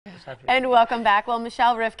And welcome back. Well,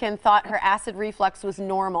 Michele Rifkin thought her acid reflux was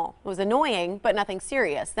normal. It was annoying, but nothing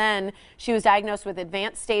serious. Then she was diagnosed with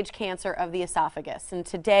advanced stage cancer of the esophagus. And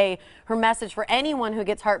today, her message for anyone who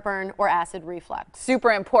gets heartburn or acid reflux.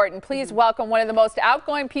 Super important. Please welcome one of the most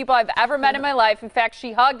outgoing people I've ever met in my life. In fact,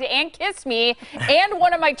 she hugged and kissed me and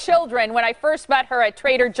one of my children when I first met her at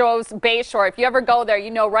Trader Joe's Bayshore. If you ever go there,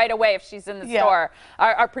 you know right away if she's in the store.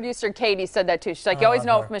 Our producer, Katie, said that too. She's like, you always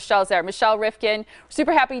know if Michelle's there. Michele Rifkin, we're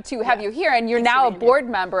super happy to have you here, and you're now a board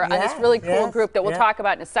member on this really cool group that we'll talk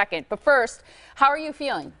about in a second. But first, how are you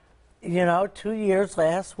feeling? You know, 2 years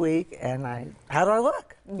last week, and how do I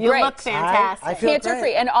look? You look fantastic. I feel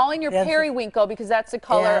cancer-free, and all in your periwinkle, because that's the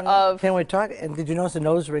color of... Can we talk? And did you notice the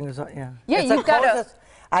nose ring is, Yeah, you've got a...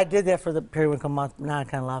 I did that for the periwinkle month. Now I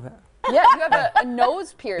kind of love it. Yeah, you have a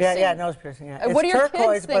nose piercing. Yeah, nose piercing, yeah. What do your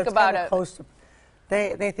kids think about it?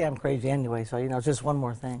 They think I'm crazy anyway, so, you know, it's just one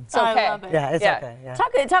more thing. It's okay. I love it. Yeah, it's okay.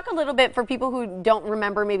 Yeah. Talk a little bit for people who don't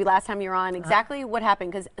remember maybe last time you were on exactly what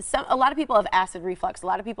happened, because a lot of people have acid reflux, a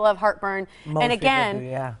lot of people have heartburn, and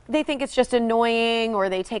again, they think it's just annoying, or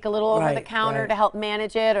they take a little over the counter to help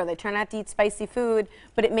manage it, or they try not to eat spicy food,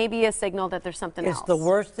 but it may be a signal that there's something else. It's the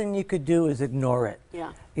worst thing you could do is ignore it.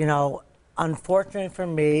 Yeah. You know, unfortunately for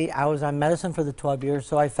me, I was on medicine for the 12 years,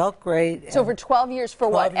 so I felt great. So for 12 years for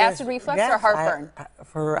what? Acid reflux or heartburn?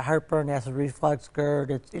 For heartburn, acid reflux,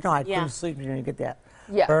 GERD. It's, you know, I couldn't sleep when you get that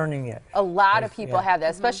burning it. A lot of people have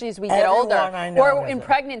that, especially as we get older. Or in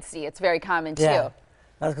pregnancy, it's very common too. Yeah.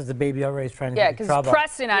 That's because the baby already is trying to get in trouble. Yeah, because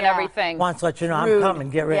pressing on everything. Wants to let you know I'm coming,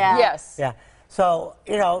 get ready. Yes. Yeah. So,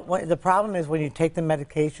 you know, the problem is when you take the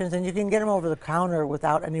medications, and you can get them over the counter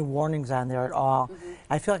without any warnings on there at all.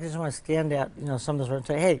 I feel like I just want to stand at, you know, some of those and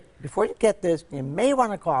say, hey, before you get this, you may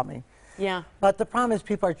want to call me. Yeah. But the problem is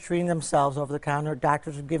people are treating themselves over the counter.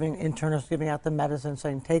 Doctors are giving, internists giving out the medicine,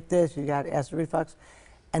 saying, take this, you got acid reflux.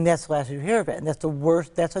 And that's the last you hear of it. And that's the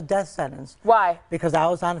worst, that's a death sentence. Why? Because I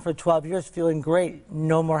was on it for 12 years feeling great,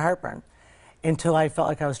 no more heartburn, until I felt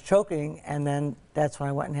like I was choking, and then that's when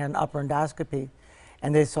I went and had an upper endoscopy.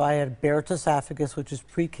 And they saw I had Barrett's esophagus, which is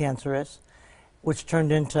precancerous, which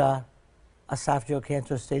turned into esophageal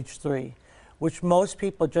cancer stage 3, which most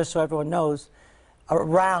people, just so everyone knows,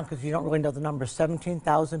 around, because you don't really know the number,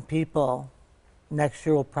 17,000 people next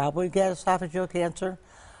year will probably get esophageal cancer.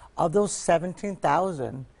 Of those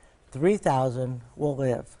 17,000, 3,000 will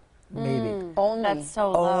live. Maybe. Only. That's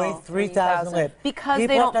so low. Only 3,000 live. Because they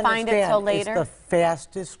don't find it till later? It's the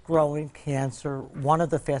fastest growing cancer, one of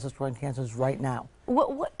the fastest growing cancers right now.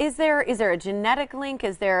 What, is there a genetic link?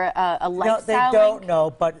 Is there a lifestyle link? They don't link?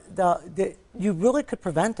 know, but you really could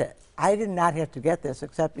prevent it. I did not have to get this,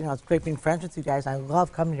 except, you know, it's great being friends with you guys. I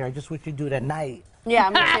love coming here. I just wish you'd do it at night. Yeah,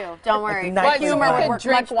 me too. Don't worry. Well, humor would work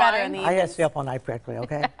much better in the evening. I got to stay up all night practically,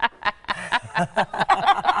 okay?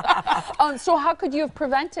 So how could you have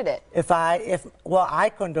prevented it? Well, I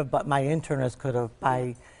couldn't have, but my internist could have.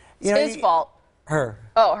 It's his fault. Her.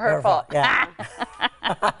 Oh, her fault. Yeah.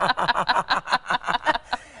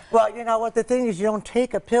 Well, you know what? The thing is, you don't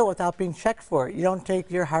take a pill without being checked for it. You don't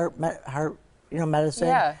take your heart medicine.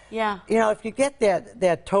 Yeah. You know, if you get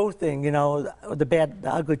that toe thing, you know, the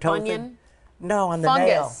ugly toe thing. No, on the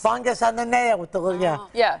nail. Fungus on the nail with the little,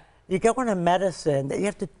 Yeah. You get one of medicine that you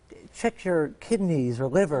have to check your kidneys or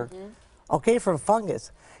liver, okay, for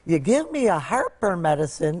fungus. You give me a heartburn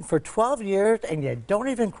medicine for 12 years and you don't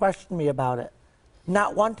even question me about it.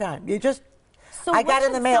 Not one time. You just, I got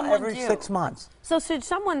in the mail every 6 months. So should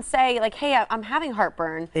someone say, like, hey, I'm having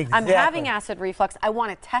heartburn, I'm having acid reflux, I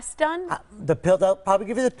want a test done? The pill, they'll probably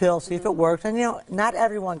give you the pill, see if it works. And, you know, not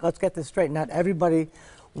everyone, let's get this straight, not everybody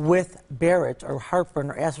with Barrett's or heartburn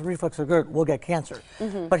or acid reflux or GERD will get cancer.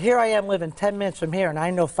 But here I am living 10 minutes from here, and I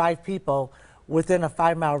know 5 people within a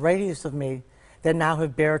 5-mile radius of me that now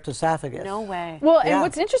have Barrett's esophagus. No way. Well, and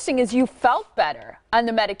what's interesting is you felt better on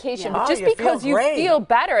the medication, but just because you feel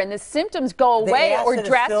better and the symptoms go away or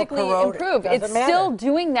drastically improve, it's still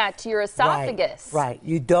doing that to your esophagus. Right.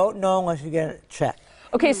 You don't know unless you get it checked.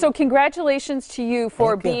 Okay, so congratulations to you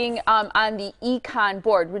for being on the ECAN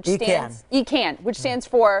board, which stands which stands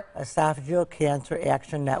for Esophageal Cancer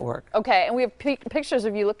Action Network. Okay, and we have pictures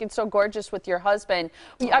of you looking so gorgeous with your husband.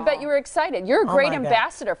 I bet you were excited. You're a great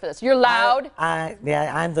ambassador for this. You're loud. I'm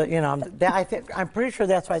the, you know, I'm pretty sure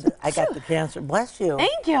that's why I got the cancer. Bless you.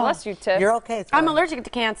 Thank you. Bless you, Tiff. You're okay. I'm allergic to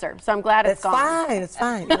cancer, so I'm glad it's gone. It's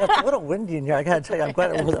fine. You know, it's a little windy in here. I got to tell you, I'm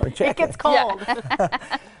glad it wasn't It gets cold.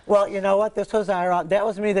 Well, you know what? This was that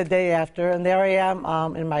was me the day after, and there I am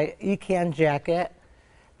in my ECAN jacket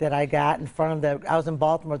that I got in front of I was in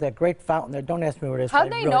Baltimore, that great fountain there. Don't ask me where it is.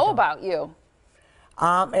 How'd they know about you?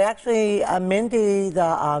 Actually, Mindy, the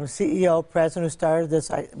CEO, president who started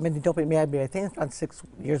this, Mindy, don't be mad at me, I think it's around 6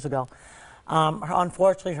 years ago.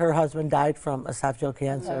 Unfortunately, her husband died from esophageal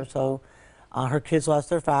cancer, so her kids lost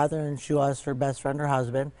their father, and she lost her best friend, her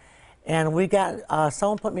husband. And we got,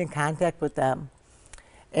 someone put me in contact with them.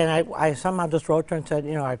 And I somehow just wrote to her and said,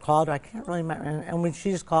 you know, I called her, I can't really remember. And when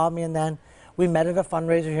she just called me, and then we met at a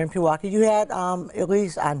fundraiser here in Pewaukee. You had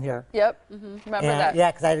Elise on here. Yep, remember that.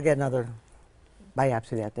 Yeah, because I had to get another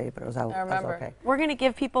biopsy that day, but it was, I remember. Was okay. We're going to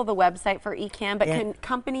give people the website for ECAN, but can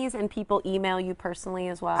companies and people email you personally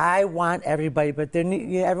as well? I want everybody, but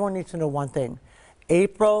everyone needs to know one thing.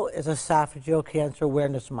 April is Esophageal Cancer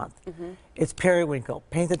Awareness Month. It's periwinkle,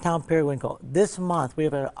 Paint the Town Periwinkle. This month, we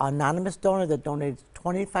have an anonymous donor that donates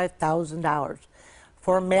 $25,000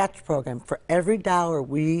 for a match program. For every dollar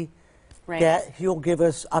we get, he'll give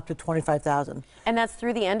us up to $25,000. And that's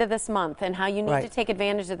through the end of this month. And how you need to take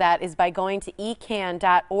advantage of that is by going to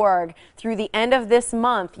ecan.org. Through the end of this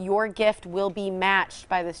month, your gift will be matched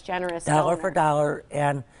by this generous donor. Dollar for dollar.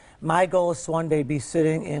 And my goal is to one day be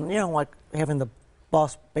sitting in, you know, like having the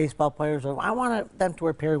boss baseball players. I want them to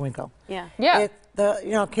wear periwinkle. Yeah. Yeah.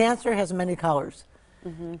 You know, cancer has many colors.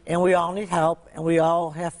 And we all need help. And we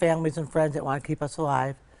all have families and friends that want to keep us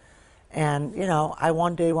alive. And, you know, I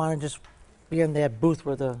one day want to just be in that booth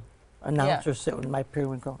where the announcers sit with my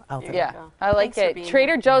periwinkle outfit. Yeah, I like it.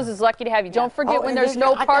 Trader Joe's is lucky to have you. Don't forget when there's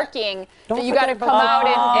no parking, you got to come out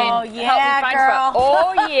and help me find stuff.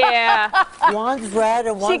 Oh, yeah. One's red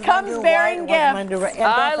and one's She comes bearing gifts.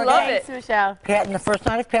 I love it. Thanks, Michele. And the first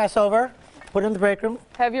night of Passover, put it in the break room.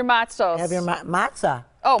 Have your matzos. Have your matzah.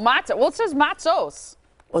 Oh, matzah. Well, it says matzos.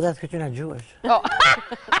 Well, that's because you're not Jewish. Oh.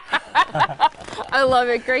 I love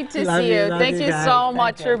it. Great to see you. Thank you so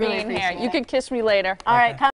much for being here. You can kiss me later. All right.